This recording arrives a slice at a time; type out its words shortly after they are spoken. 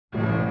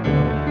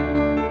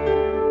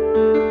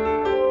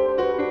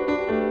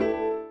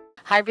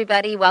Hi,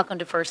 everybody. Welcome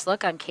to First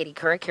Look. I'm Katie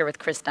Couric here with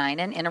Chris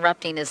Dinan,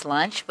 interrupting his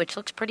lunch, which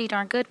looks pretty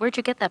darn good. Where'd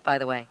you get that, by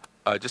the way?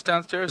 Just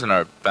downstairs in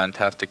our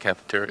fantastic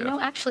cafeteria. You know,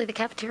 actually, the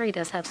cafeteria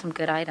does have some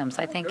good items.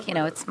 I think,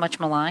 it's much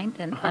maligned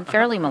and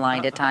unfairly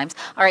maligned at times.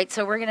 All right,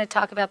 so we're going to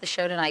talk about the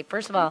show tonight.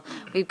 First of all,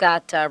 we've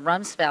got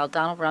Rumsfeld.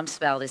 Donald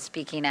Rumsfeld is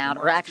speaking out,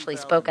 or actually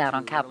spoke out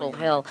on Capitol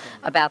Hill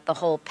about the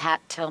whole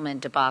Pat Tillman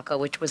debacle,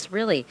 which was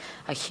really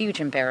a huge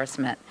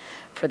embarrassment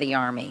for the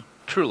Army.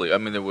 Truly. I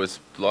mean, there was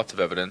lots of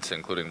evidence,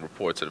 including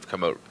reports that have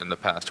come out in the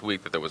past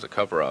week, that there was a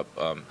cover-up.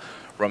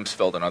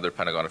 Rumsfeld and other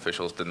Pentagon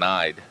officials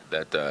denied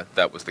that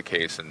that was the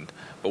case,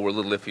 but we're a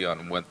little iffy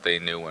on what they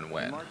knew and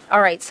when.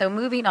 All right, so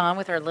moving on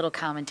with our little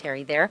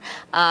commentary there.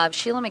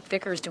 Sheila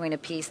McVicker is doing a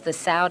piece. The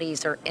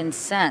Saudis are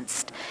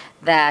incensed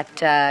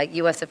that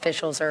U.S.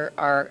 officials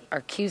are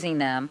accusing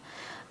them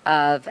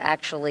of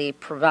actually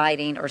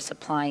providing or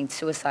supplying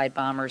suicide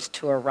bombers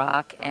to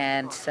Iraq,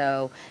 and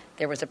so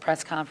there was a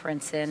press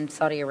conference in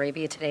Saudi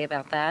Arabia today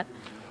about that.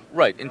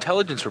 Right.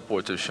 Intelligence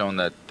reports have shown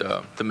that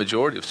the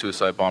majority of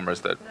suicide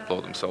bombers that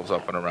blow themselves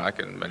up in Iraq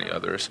and many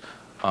others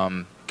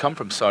come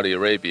from Saudi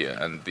Arabia,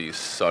 and the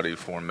Saudi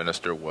foreign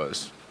minister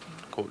was,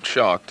 quote,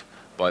 shocked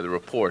by the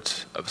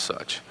reports of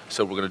such.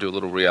 So we're going to do a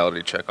little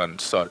reality check on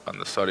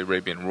the Saudi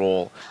Arabian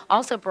role.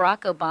 Also,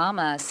 Barack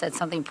Obama said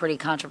something pretty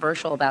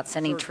controversial about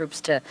sending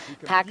troops to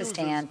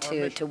Pakistan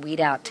to weed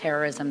out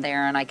terrorism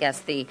there, and I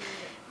guess the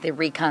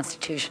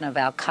reconstitution of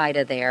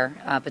al-Qaeda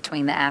there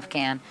between the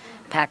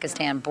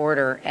Afghan-Pakistan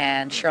border,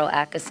 and Cheryl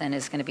Atkinson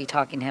is going to be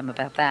talking to him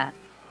about that.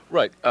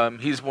 Right.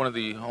 He's one of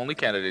the only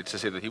candidates to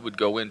say that he would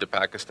go into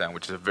Pakistan,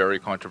 which is a very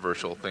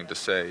controversial thing to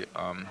say.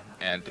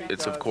 And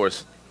it's, of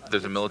course,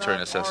 there's a military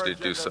necessity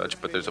to do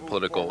such, but there's a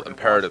political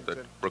imperative that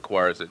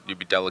requires that you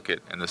be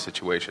delicate in this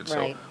situation.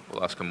 Right. So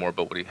we'll ask him more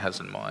about what he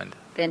has in mind.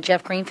 Then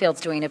Jeff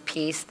Greenfield's doing a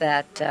piece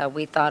that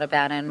we thought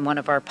about in one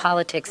of our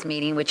politics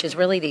meeting, which is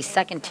really these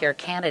second-tier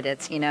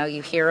candidates. You know,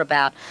 you hear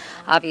about,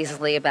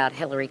 obviously, about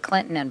Hillary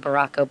Clinton and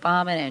Barack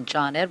Obama and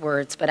John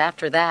Edwards, but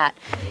after that,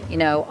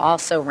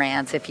 also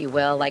rans, if you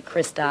will, like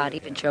Chris Dodd,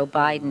 even Joe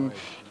Biden.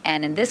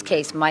 And in this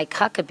case, Mike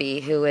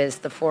Huckabee, who is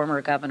the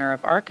former governor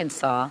of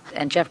Arkansas,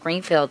 and Jeff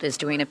Greenfield is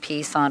doing a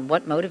piece on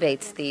what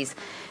motivates these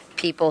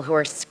people who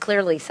are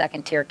clearly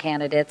second-tier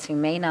candidates who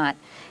may not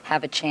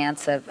have a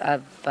chance of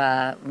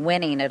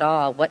winning at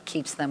all, what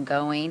keeps them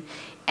going,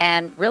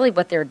 and really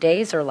what their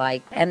days are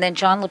like. And then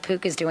John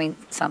LaPook is doing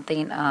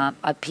something,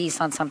 a piece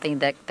on something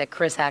that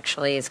Chris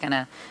actually is going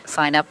to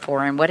sign up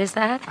for. And what is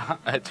that?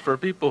 It's for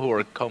people who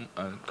are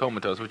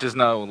comatose, which is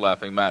no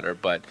laughing matter,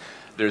 but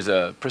there's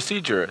a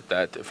procedure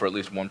that for at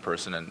least one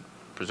person and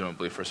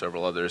presumably for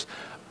several others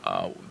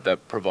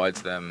that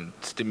provides them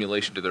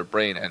stimulation to their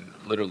brain and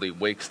literally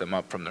wakes them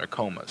up from their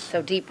comas.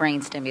 So deep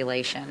brain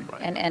stimulation.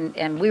 Right.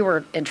 And we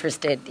were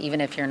interested, even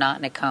if you're not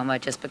in a coma,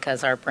 just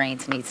because our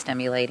brains need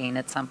stimulating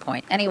at some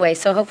point. Anyway,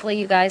 so hopefully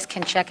you guys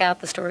can check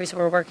out the stories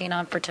we're working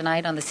on for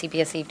tonight on the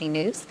CBS Evening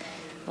News.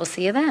 We'll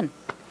see you then.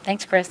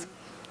 Thanks, Chris.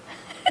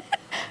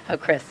 Oh,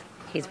 Chris.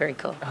 He's very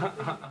cool.